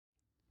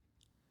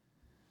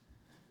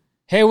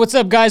Hey, what's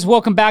up, guys?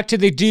 Welcome back to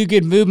the Do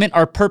Good Movement.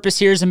 Our purpose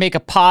here is to make a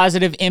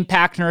positive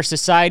impact in our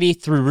society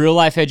through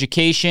real-life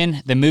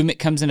education. The movement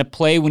comes into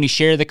play when you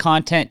share the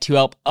content to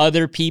help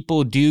other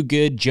people do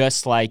good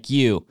just like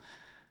you.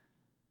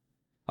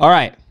 All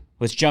right,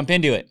 let's jump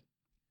into it.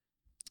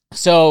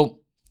 So,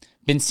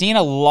 been seeing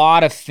a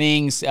lot of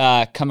things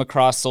come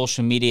across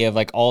social media of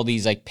like all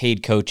these like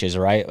paid coaches,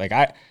 right? Like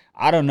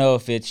I don't know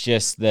if it's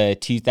just the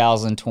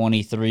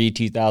 2023,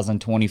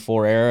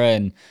 2024 era,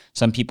 and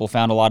some people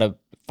found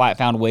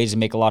ways to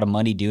make a lot of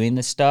money doing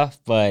this stuff,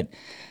 but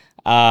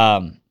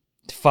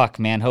fuck,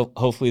 man,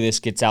 hopefully this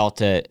gets out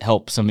to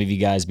help some of you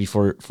guys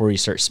before you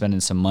start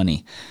spending some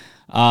money.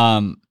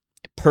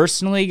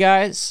 Personally,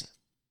 guys,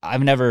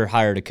 I've never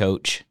hired a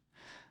coach.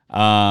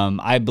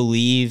 I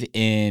believe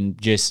in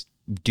just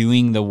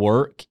doing the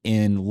work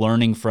and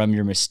learning from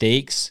your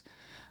mistakes.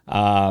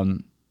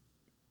 And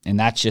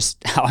that's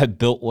just how I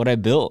built what I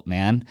built,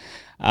 man.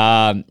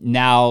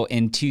 Now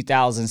in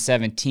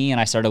 2017,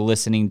 I started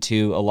listening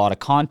to a lot of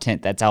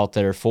content that's out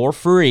there for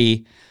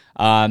free.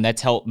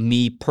 That's helped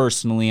me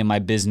personally in my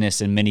business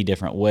in many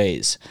different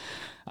ways.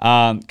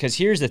 Cause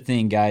here's the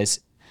thing, guys,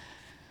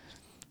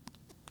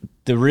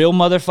 the real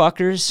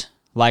motherfuckers,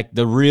 like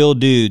the real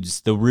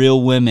dudes, the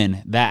real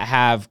women that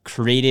have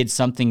created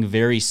something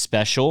very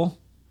special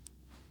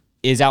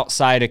is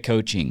outside of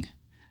coaching.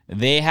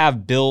 They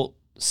have built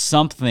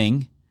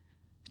something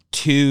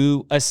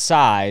to a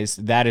size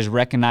that is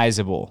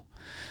recognizable.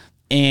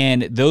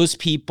 And those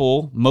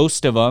people,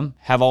 most of them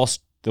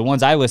the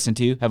ones I listen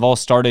to have all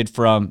started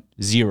from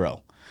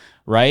zero,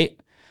 right?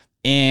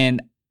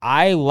 And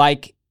I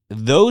like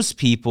those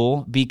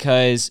people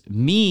because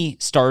me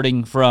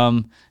starting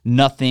from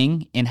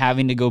nothing and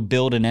having to go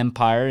build an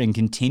empire and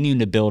continuing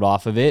to build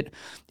off of it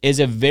is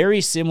a very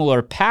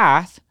similar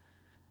path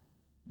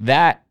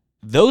that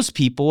those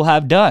people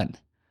have done,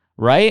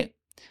 right?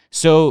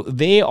 So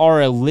they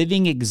are a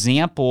living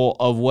example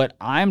of what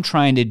I'm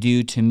trying to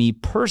do to me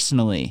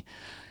personally.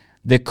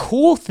 The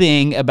cool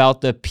thing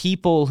about the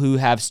people who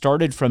have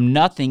started from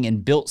nothing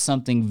and built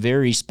something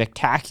very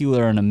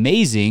spectacular and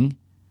amazing,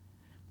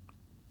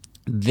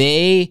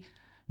 they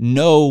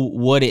know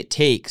what it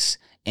takes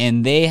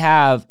and they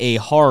have a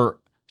heart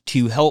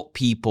to help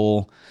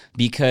people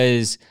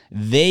because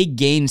they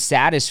gain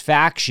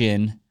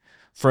satisfaction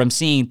from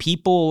seeing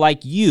people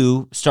like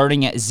you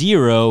starting at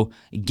zero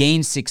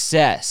gain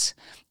success.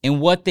 And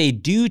what they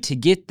do to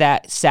get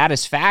that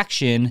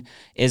satisfaction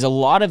is a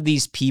lot of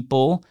these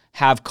people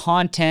have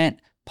content,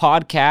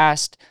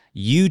 podcast,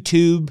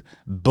 YouTube,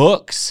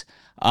 books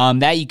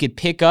that you could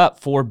pick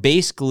up for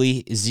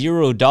basically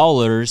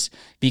 $0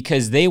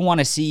 because they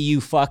want to see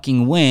you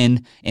fucking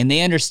win. And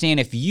they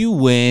understand if you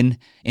win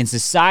and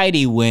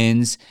society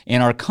wins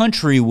and our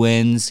country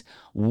wins,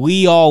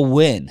 we all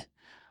win.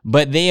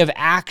 But they have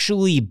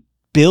actually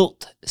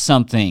built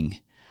something.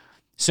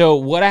 So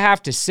what I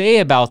have to say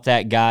about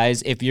that,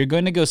 guys, if you're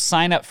going to go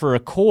sign up for a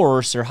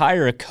course or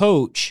hire a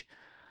coach,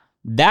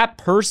 that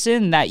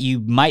person that you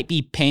might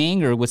be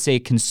paying or would say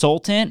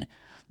consultant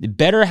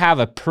better have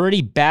a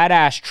pretty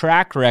badass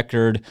track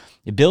record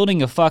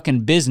building a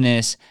fucking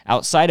business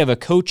outside of a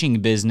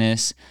coaching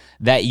business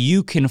that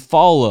you can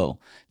follow.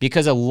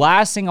 Because the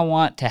last thing I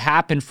want to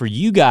happen for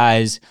you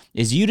guys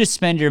is you to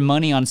spend your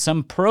money on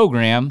some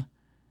program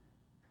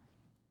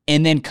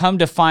and then come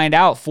to find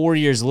out 4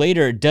 years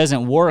later it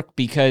doesn't work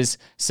because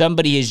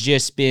somebody has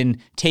just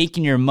been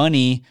taking your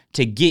money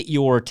to get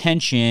your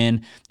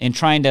attention and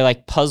trying to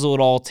like puzzle it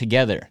all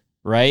together,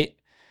 right?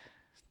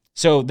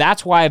 So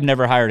that's why I've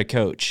never hired a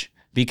coach,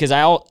 because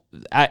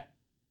I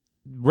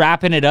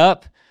wrapping it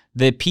up,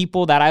 the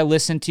people that I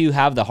listen to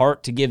have the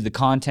heart to give the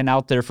content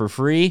out there for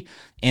free,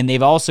 and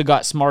they've also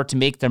got smart to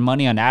make their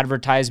money on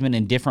advertisement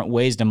and different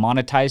ways to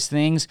monetize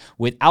things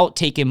without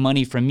taking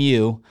money from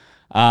you.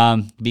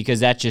 Because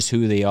that's just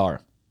who they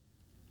are.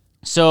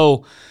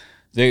 So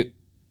the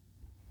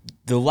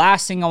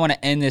last thing I want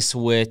to end this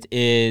with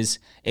is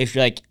if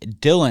you're like,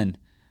 Dylan,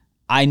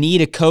 I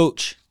need a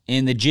coach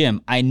in the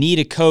gym. I need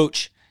a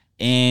coach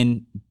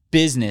in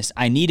business.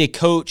 I need a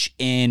coach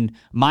in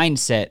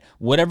mindset,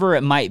 whatever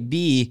it might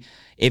be.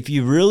 If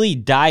you really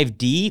dive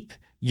deep,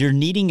 you're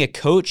needing a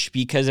coach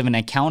because of an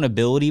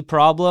accountability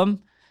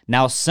problem.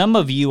 Now, some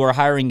of you are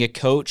hiring a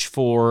coach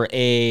for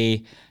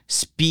a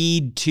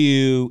speed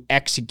to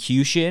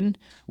execution,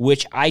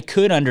 which I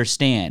could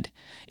understand.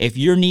 If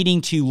you're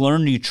needing to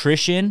learn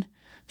nutrition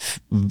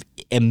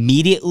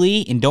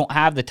immediately and don't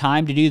have the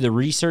time to do the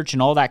research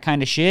and all that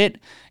kind of shit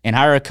and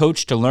hire a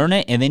coach to learn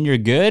it and then you're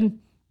good,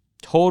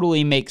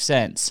 totally makes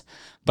sense.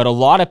 But a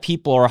lot of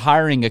people are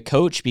hiring a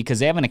coach because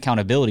they have an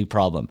accountability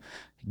problem.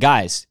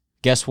 Guys,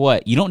 guess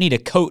what? You don't need a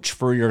coach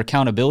for your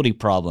accountability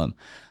problem.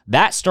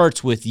 That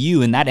starts with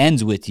you and that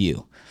ends with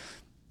you.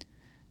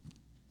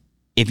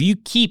 If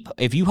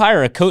you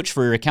hire a coach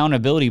for your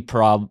accountability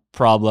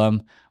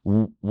problem,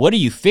 what are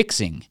you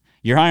fixing?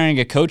 You're hiring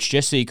a coach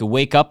just so you could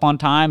wake up on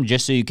time,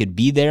 just so you could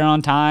be there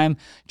on time,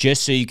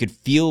 just so you could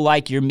feel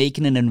like you're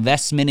making an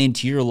investment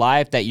into your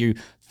life, that you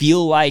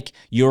feel like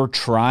you're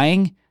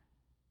trying.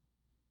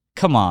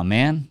 Come on,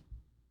 man.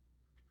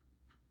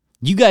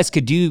 You guys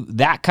could do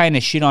that kind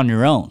of shit on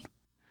your own.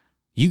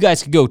 You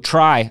guys could go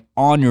try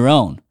on your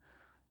own.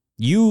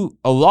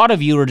 A lot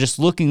of you are just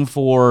looking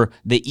for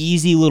the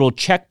easy little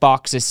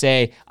checkbox to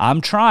say,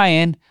 I'm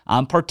trying,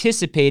 I'm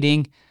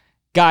participating.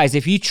 Guys,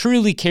 if you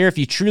truly care, if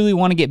you truly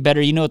want to get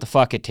better, you know what the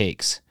fuck it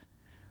takes.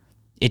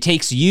 It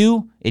takes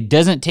you, it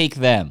doesn't take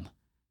them.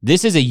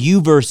 This is a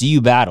you versus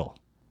you battle.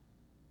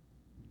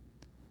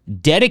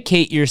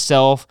 Dedicate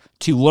yourself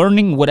to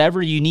learning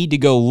whatever you need to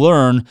go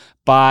learn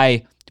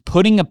by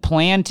putting a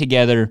plan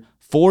together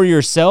for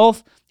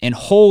yourself and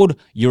hold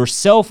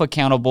yourself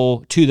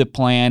accountable to the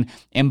plan.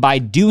 And by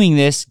doing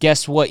this,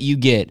 guess what you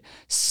get?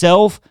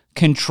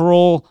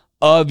 Self-control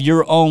of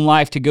your own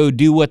life to go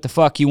do what the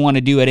fuck you want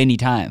to do at any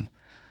time.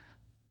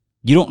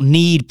 You don't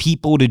need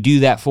people to do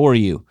that for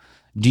you.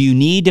 Do you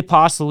need to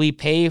possibly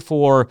pay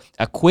for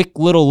a quick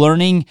little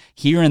learning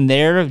here and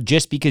there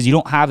just because you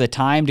don't have the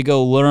time to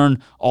go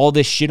learn all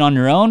this shit on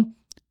your own?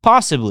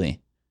 Possibly.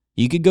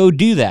 You could go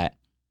do that.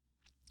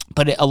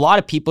 But a lot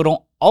of people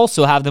don't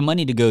also have the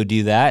money to go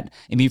do that.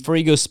 And before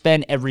you go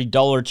spend every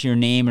dollar to your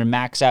name or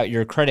max out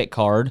your credit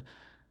card,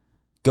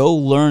 go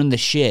learn the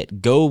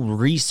shit. Go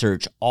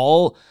research.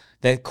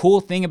 The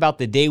cool thing about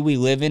the day we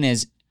live in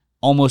is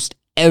almost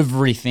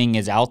everything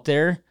is out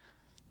there.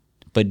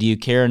 But do you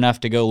care enough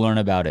to go learn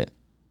about it?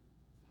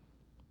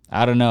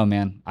 I don't know,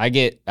 man. I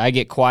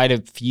get quite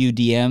a few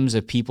DMs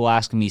of people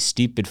asking me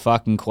stupid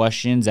fucking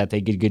questions that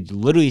they could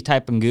literally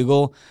type in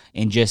Google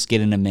and just get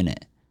in a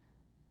minute.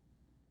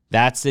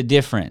 That's the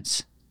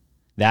difference.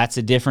 That's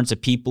the difference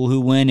of people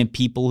who win and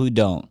people who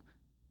don't.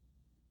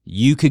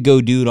 You could go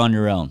do it on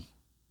your own.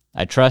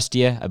 I trust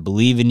you. I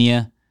believe in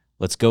you.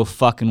 Let's go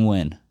fucking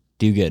win.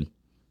 Do good.